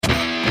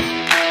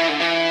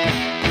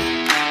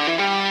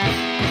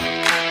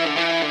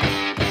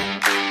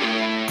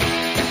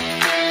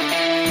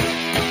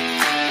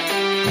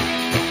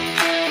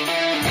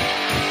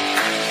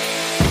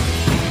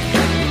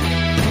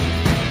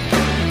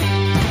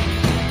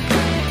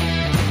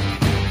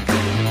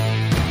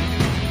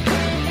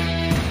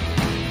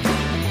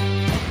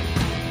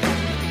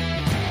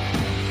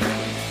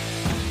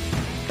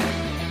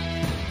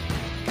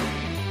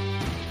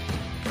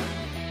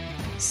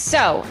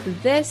So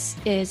this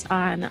is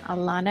on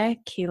Alana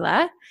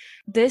Kila.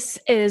 This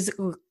is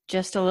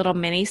just a little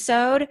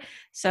mini-sode,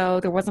 so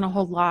there wasn't a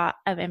whole lot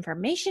of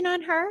information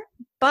on her,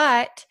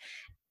 but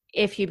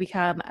if you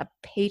become a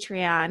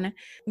Patreon,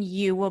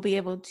 you will be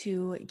able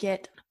to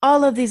get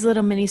all of these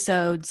little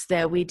mini-sodes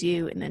that we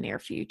do in the near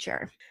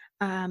future.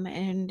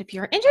 And if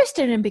you're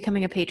interested in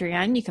becoming a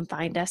Patreon, you can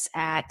find us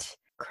at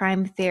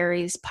Crime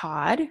Theories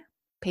Pod,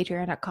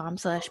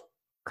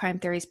 patreon.com/Crime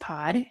Theories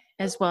Pod,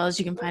 as well as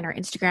you can find our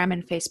Instagram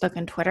and Facebook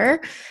and Twitter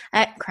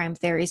at Crime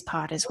Theories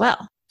Pod as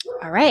well.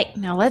 All right,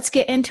 now let's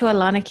get into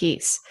Alana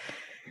Keys.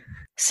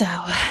 So,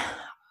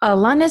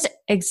 Alana's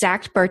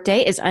exact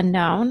birthday is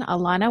unknown.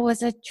 Alana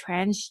was a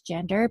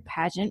transgender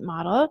pageant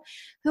model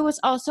who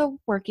was also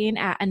working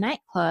at a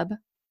nightclub.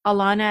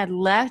 Alana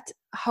left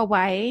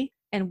Hawaii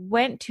and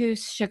went to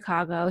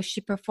Chicago.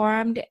 She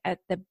performed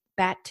at the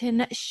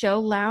Baton Show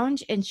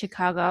Lounge in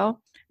Chicago,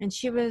 and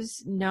she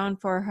was known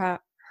for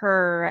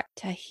her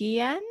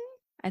Tahian,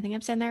 I think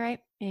I'm saying that right,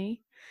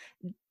 maybe,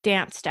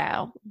 dance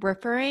style,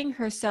 referring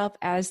herself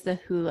as the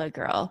hula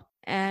girl,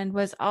 and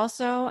was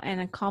also an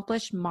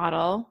accomplished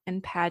model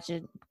and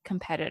pageant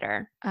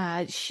competitor.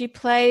 She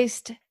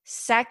placed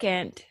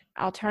second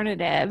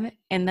alternative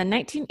in the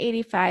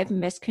 1985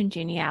 Miss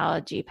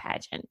Congeniality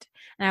pageant.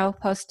 And I will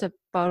post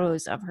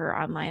photos of her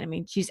online. I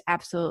mean, she's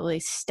absolutely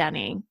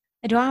stunning.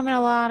 I don't have a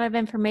lot of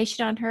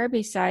information on her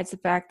besides the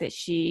fact that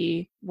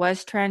she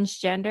was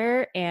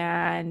transgender,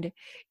 and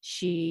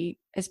she,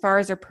 as far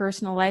as her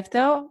personal life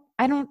though,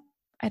 I don't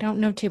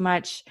know too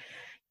much.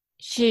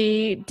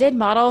 She did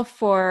model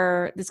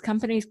for this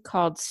company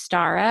called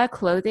Stara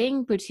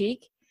Clothing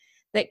Boutique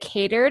that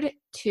catered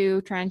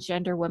to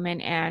transgender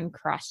women and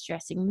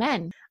cross-dressing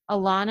men.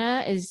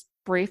 Alana is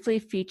briefly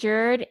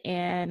featured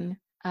in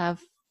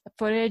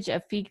footage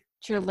of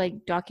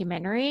feature-length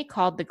documentary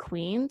called The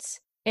Queens.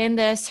 In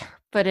this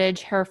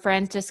footage, her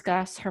friends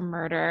discuss her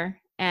murder,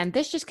 and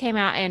this just came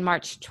out in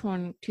March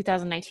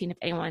 2019 if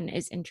anyone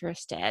is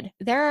interested.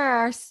 There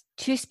are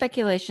two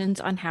speculations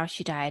on how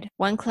she died.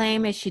 One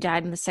claim is she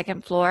died on the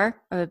second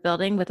floor of a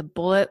building with a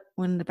bullet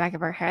wound in the back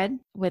of her head.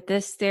 With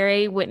this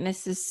theory,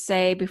 witnesses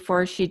say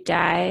before she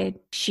died,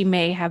 she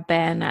may have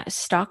been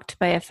stalked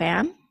by a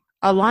fan.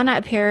 Alana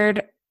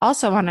appeared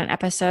also on an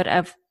episode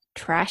of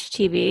Trash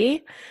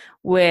TV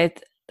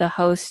with the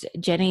host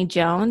Jenny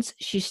Jones.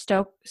 She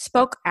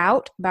spoke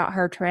out about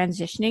her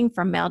transitioning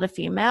from male to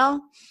female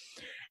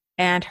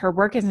and her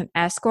work as an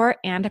escort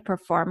and a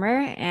performer.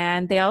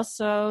 And they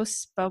also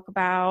spoke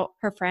about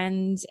her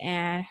friends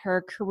and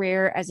her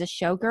career as a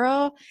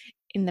showgirl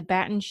in the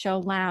Baton Show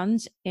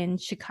Lounge in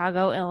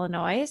Chicago,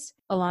 Illinois.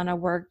 Alana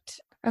worked.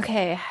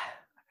 Okay,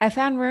 I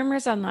found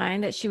rumors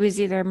online that she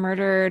was either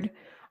murdered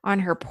on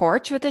her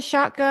porch with a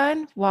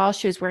shotgun while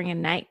she was wearing a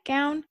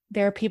nightgown.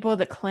 There are people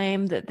that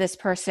claim that this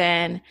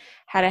person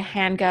had a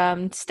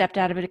handgun, stepped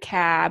out of a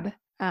cab.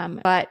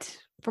 But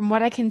from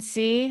what I can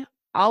see,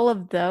 all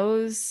of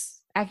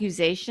those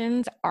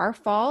accusations are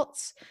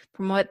false.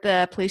 From what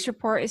the police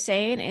report is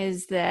saying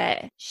is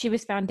that she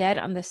was found dead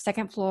on the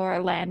second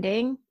floor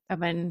landing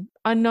of an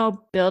unknown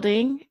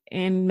building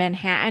in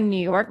Manhattan,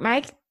 New York.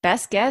 My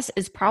best guess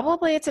is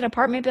probably it's an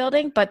apartment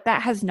building, but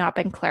that has not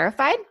been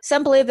clarified.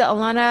 Some believe that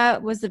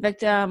Alana was the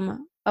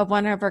victim of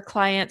one of her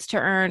clients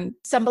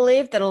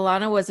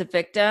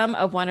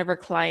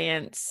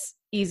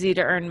easy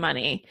to earn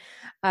money.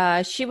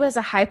 She was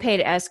a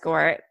high-paid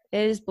escort.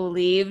 It is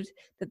believed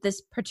that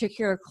this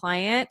particular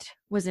client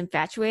was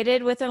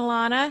infatuated with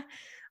Alana,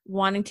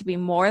 wanting to be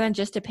more than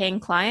just a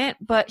paying client,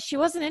 but she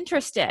wasn't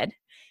interested.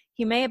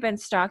 He may have been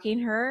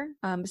stalking her,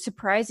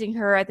 surprising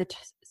her at the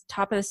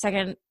top of the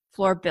second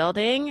floor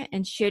building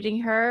and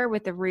shooting her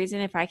with the reason,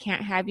 if I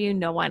can't have you,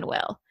 no one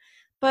will.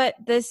 But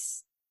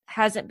this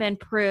hasn't been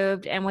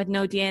proved, and with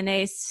no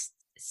DNA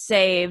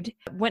saved,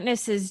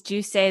 witnesses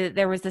do say that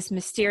there was this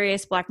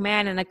mysterious black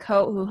man in a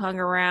coat who hung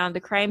around the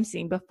crime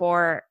scene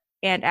before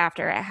and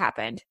after it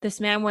happened.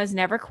 This man was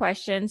never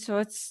questioned, so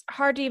it's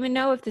hard to even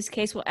know if this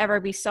case will ever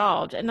be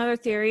solved. Another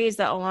theory is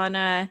that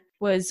Alana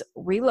was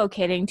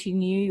relocating to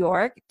New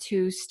York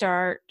to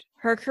start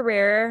her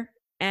career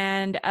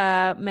and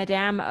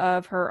madame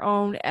of her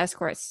own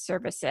escort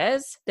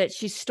services, that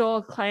she stole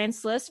a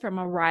clients list from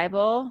a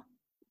rival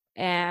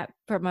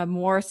from a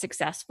more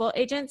successful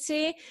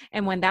agency.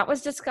 And when that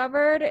was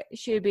discovered,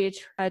 she would be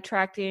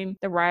attracting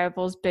the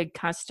rival's big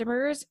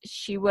customers.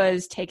 She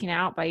was taken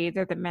out by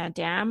either the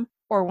madame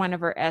or one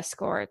of her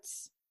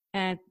escorts.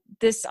 And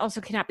this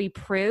also cannot be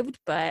proved,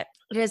 but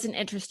it is an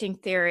interesting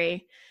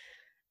theory.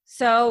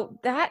 So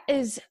that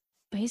is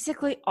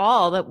basically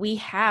all that we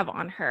have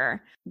on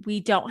her. We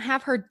don't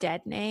have her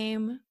dead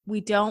name. We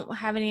don't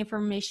have any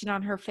information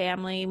on her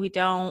family. We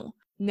don't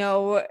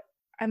know.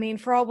 I mean,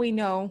 for all we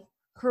know,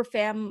 her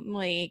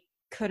family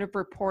could have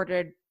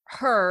reported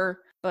her,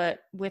 but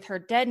with her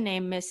dead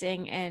name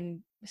missing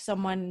and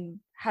someone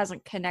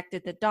hasn't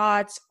connected the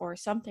dots or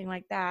something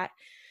like that,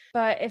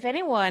 But if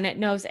anyone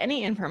knows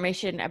any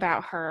information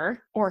about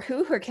her or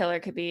who her killer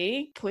could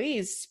be,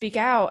 please speak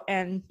out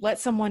and let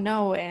someone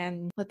know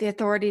and let the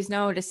authorities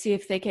know to see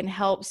if they can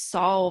help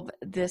solve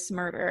this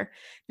murder.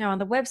 Now, on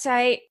the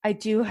website, I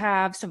do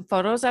have some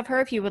photos of her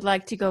if you would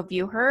like to go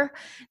view her.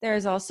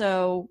 There's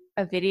also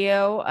a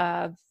video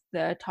of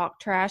the talk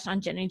trash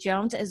on Jenny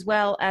Jones, as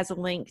well as a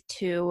link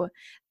to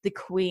the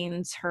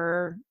Queen's,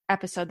 her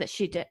episode that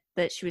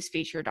she was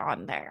featured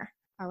on there.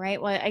 All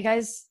right. Well,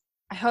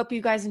 I hope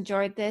you guys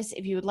enjoyed this.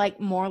 If you would like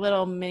more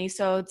little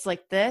minisodes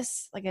like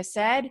this, like I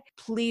said,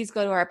 please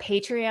go to our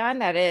Patreon.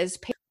 That is,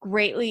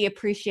 greatly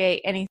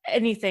appreciate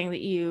anything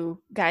that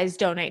you guys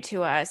donate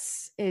to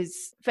us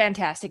is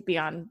fantastic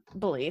beyond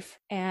belief.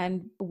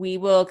 And we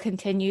will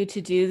continue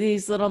to do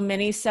these little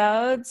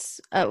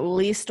minisodes at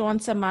least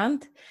once a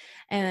month.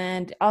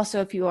 And also,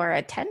 if you are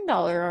a $10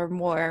 or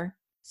more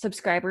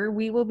subscriber,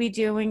 we will be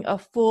doing a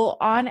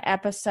full-on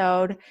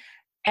episode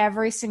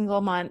every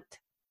single month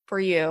for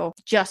you,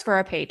 just for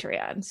our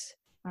Patreons.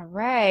 All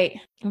right.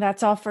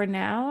 That's all for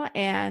now.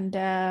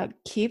 And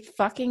keep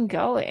fucking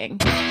going.